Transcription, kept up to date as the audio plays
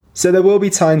So there will be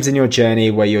times in your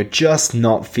journey where you're just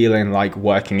not feeling like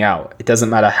working out. It doesn't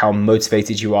matter how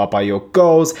motivated you are by your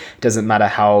goals. It doesn't matter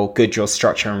how good your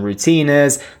structure and routine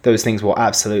is. Those things will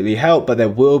absolutely help, but there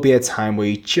will be a time where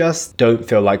you just don't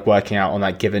feel like working out on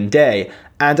that given day.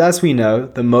 And as we know,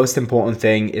 the most important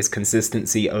thing is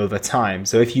consistency over time.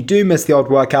 So if you do miss the odd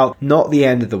workout, not the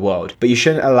end of the world, but you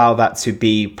shouldn't allow that to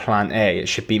be plan A. It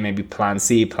should be maybe plan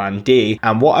C, plan D.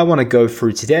 And what I want to go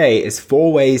through today is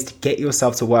 4 ways to get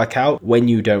yourself to work out when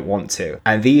you don't want to.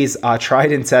 And these are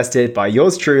tried and tested by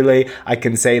yours truly. I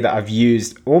can say that I've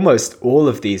used almost all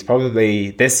of these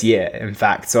probably this year, in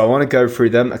fact. So I want to go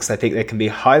through them because I think they can be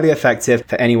highly effective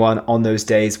for anyone on those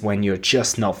days when you're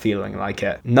just not feeling like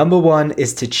it. Number 1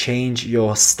 is to change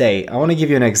your state. I want to give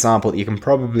you an example that you can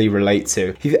probably relate to.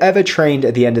 If you've ever trained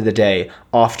at the end of the day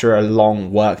after a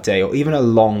long work day or even a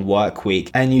long work week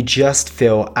and you just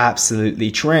feel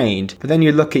absolutely drained, but then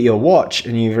you look at your watch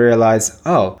and you realize,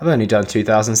 oh, I've only done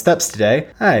 2,000 steps today.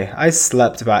 Hey, I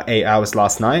slept about 8 hours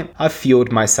last night. I've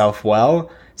fueled myself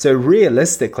well. So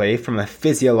realistically, from a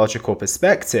physiological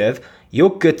perspective, you're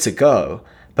good to go.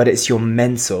 But it's your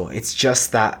mental. It's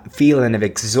just that feeling of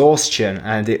exhaustion,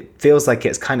 and it feels like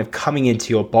it's kind of coming into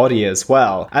your body as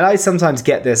well. And I sometimes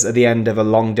get this at the end of a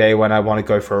long day when I want to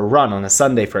go for a run on a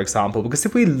Sunday, for example, because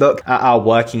if we look at our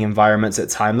working environments at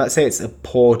time, let's say it's a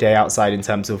poor day outside in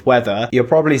terms of weather, you're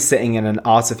probably sitting in an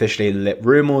artificially lit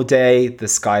room all day, the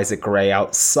skies are grey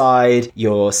outside,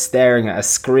 you're staring at a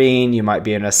screen, you might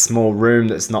be in a small room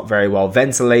that's not very well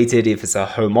ventilated if it's a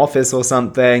home office or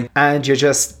something, and you're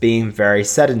just being very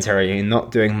sedentary. You're not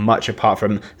doing much apart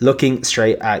from looking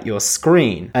straight at your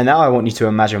screen. And now I want you to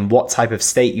imagine what type of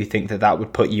state you think that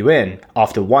would put you in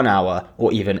after 1 hour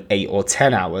or even 8 or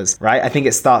 10 hours, right? I think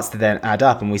it starts to then add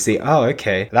up and we see, oh,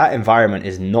 okay, that environment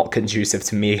is not conducive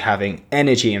to me having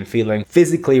energy and feeling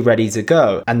physically ready to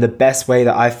go. And the best way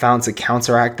that I've found to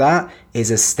counteract that is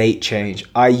a state change.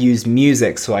 I use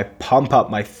music, so I pump up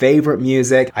my favorite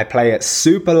music, I play it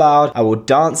super loud, I will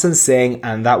dance and sing,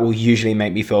 and that will usually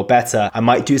make me feel better. I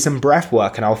might do some breath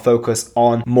work and I'll focus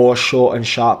on more short and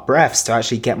sharp breaths to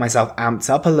actually get myself amped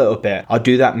up a little bit. I'll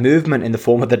do that movement in the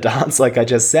form of the dance like I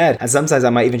just said, and sometimes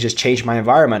I might even just change my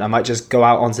environment. I might just go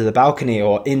out onto the balcony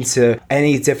or into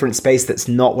any different space that's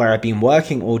not where I've been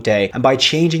working all day. And by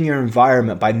changing your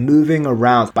environment, by moving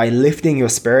around, by lifting your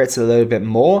spirits a little bit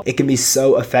more, it can be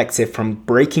so effective from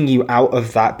breaking you out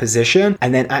of that position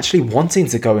and then actually wanting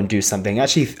to go and do something,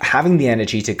 actually having the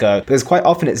energy to go. Because quite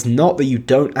often it's not that you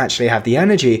don't actually have the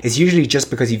energy, it's usually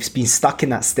just because you've been stuck in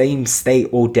that same state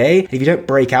all day. If you don't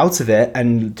break out of it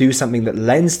and do something that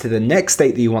lends to the next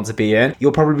state that you want to be in,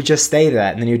 you'll probably just stay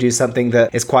there, and then you'll do something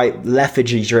that is quite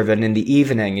lethargy driven in the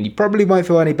evening and you probably won't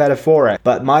feel any better for it.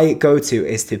 But my go-to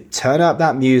is to turn up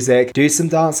that music, do some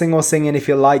dancing or singing if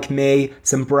you're like me,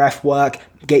 some breath work,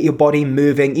 get your body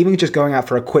moving, even just going out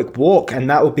for a quick walk, and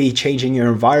that will be changing your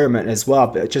environment as well.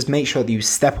 But just make sure that you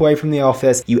step away from the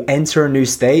office, you enter a new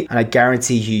state, and I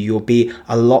guarantee you'll be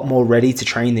a lot more ready to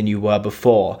train than you were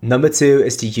before. Number 2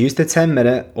 is to use the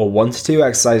 10-minute or 1 to 2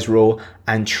 exercise rule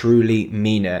and truly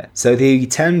mean it. So the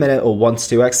 10-minute or 1 to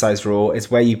 2 exercise rule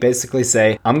is where you basically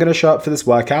say, I'm going to show up for this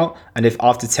workout, and if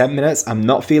after 10 minutes I'm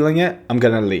not feeling it, I'm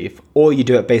going to leave. Or you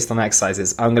do it based on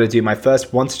exercises. I'm going to do my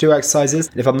first 1 to 2 exercises,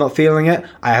 and if I'm not feeling it,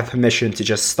 I have permission to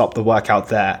just stop the workout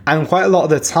there. And quite a lot of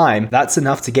the time, that's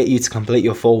enough to get you to complete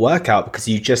your full workout because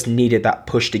you just needed that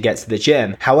push to get to the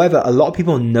gym. However, a lot of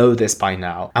people know this by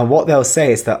now, and what they'll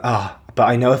say is that, but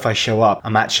I know if I show up,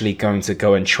 I'm actually going to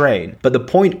go and train. But the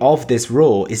point of this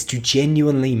rule is to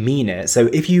genuinely mean it. So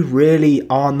if you really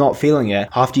are not feeling it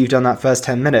after you've done that first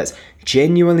 10 minutes,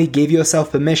 genuinely give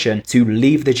yourself permission to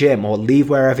leave the gym or leave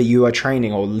wherever you are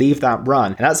training or leave that run.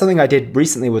 And that's something I did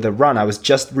recently with a run. I was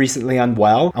just recently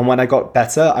unwell, and when I got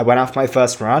better, I went out for my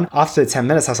first run. After 10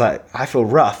 minutes, I was like, I feel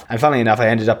rough. And funnily enough, I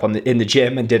ended up in the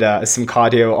gym and did some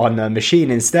cardio on a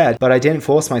machine instead. But I didn't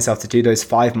force myself to do those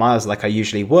 5 miles like I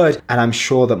usually would. And I'm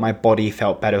sure that my body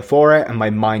felt better for it, and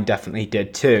my mind definitely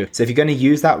did too. So if you're going to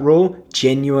use that rule,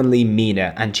 genuinely mean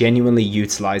it and genuinely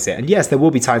utilize it. And yes, there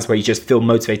will be times where you just feel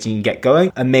motivated and get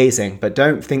going, amazing, but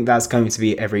don't think that's going to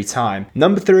be every time.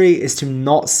 Number 3 is to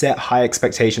not set high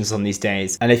expectations on these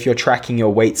days. And if you're tracking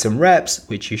your weights and reps,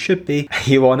 which you should be,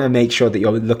 you want to make sure that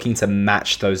you're looking to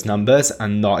match those numbers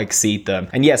and not exceed them.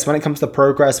 And yes, when it comes to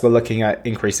progress, we're looking at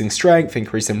increasing strength,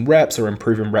 increasing reps, or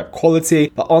improving rep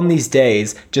quality. But on these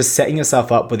days, just setting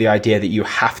yourself up with the idea that you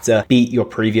have to beat your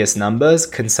previous numbers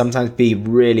can sometimes be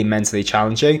really mentally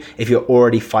challenging if you're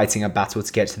already fighting a battle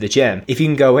to get to the gym. If you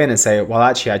can go in and say, well,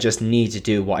 actually, I just just need to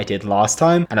do what I did last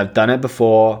time, and I've done it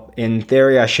before. In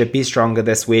theory, I should be stronger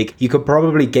this week. You could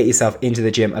probably get yourself into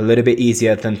the gym a little bit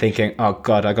easier than thinking, oh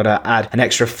God, I gotta add an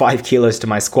extra 5 kilos to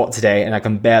my squat today, and I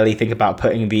can barely think about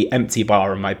putting the empty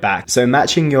bar on my back. So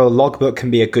matching your logbook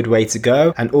can be a good way to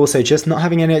go, and also just not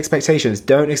having any expectations.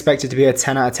 Don't expect it to be a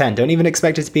 10 out of 10. Don't even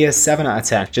expect it to be a 7 out of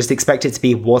 10. Just expect it to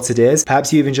be what it is.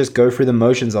 Perhaps you even just go through the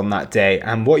motions on that day,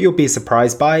 and what you'll be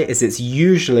surprised by is it's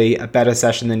usually a better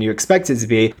session than you expect it to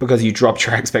be because you dropped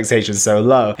your expectations so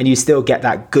low, and you still get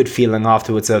that good feeling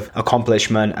afterwards of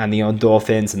accomplishment and the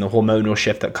endorphins and the hormonal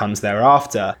shift that comes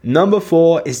thereafter. Number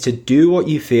 4 is to do what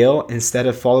you feel instead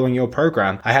of following your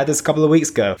program. I had this a couple of weeks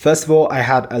ago. First of all, I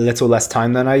had a little less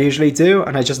time than I usually do,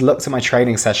 and I just looked at my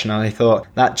training session and I thought,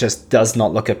 that just does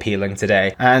not look appealing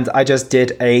today. And I just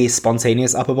did a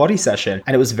spontaneous upper body session,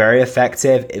 and it was very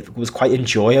effective. It was quite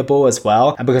enjoyable as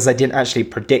well. And because I didn't actually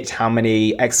predict how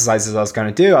many exercises I was going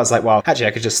to do, I was like, well, actually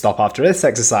I could just stop after this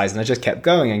exercise, and I just kept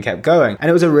going and kept going. And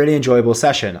it was a really enjoyable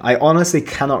session. I honestly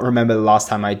cannot remember the last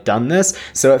time I'd done this,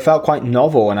 so it felt quite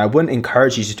novel, and I wouldn't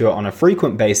encourage you to do it on a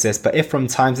frequent basis, but if from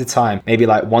time to time, maybe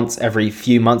like once every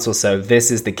few months or so,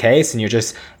 this is the case, and you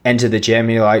just enter the gym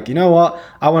and you're like, you know what,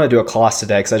 I want to do a class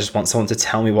today because I just want someone to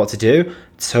tell me what to do,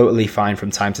 totally fine from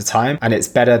time to time, and it's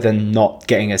better than not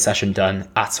getting a session done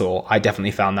at all. I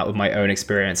definitely found that with my own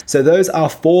experience. So those are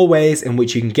 4 ways in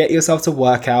which you can get yourself to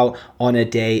work out on a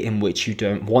day in which you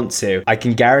don't want to. I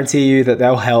can guarantee you that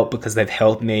they'll help because they've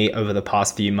helped me over the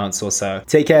past few months or so.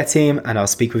 Take care, team, and I'll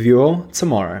speak with you all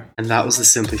tomorrow. And that was the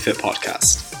Simply Fit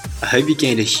podcast. I hope you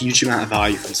gained a huge amount of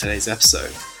value from today's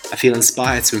episode. I feel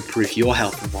inspired to improve your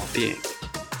health and well-being.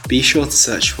 Be sure to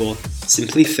search for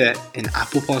Simply Fit in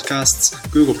Apple Podcasts,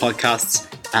 Google Podcasts,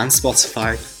 and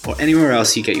Spotify, or anywhere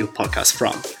else you get your podcast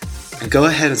from. And go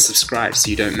ahead and subscribe so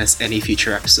you don't miss any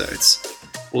future episodes.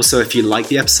 Also, if you like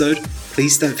the episode,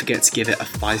 please don't forget to give it a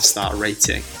 5-star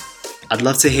rating. I'd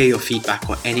love to hear your feedback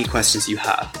or any questions you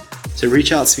have. So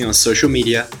reach out to me on social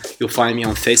media. You'll find me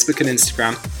on Facebook and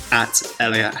Instagram at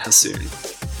Elliot Hassoun.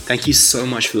 Thank you so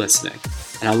much for listening,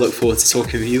 and I look forward to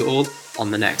talking with you all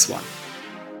on the next one.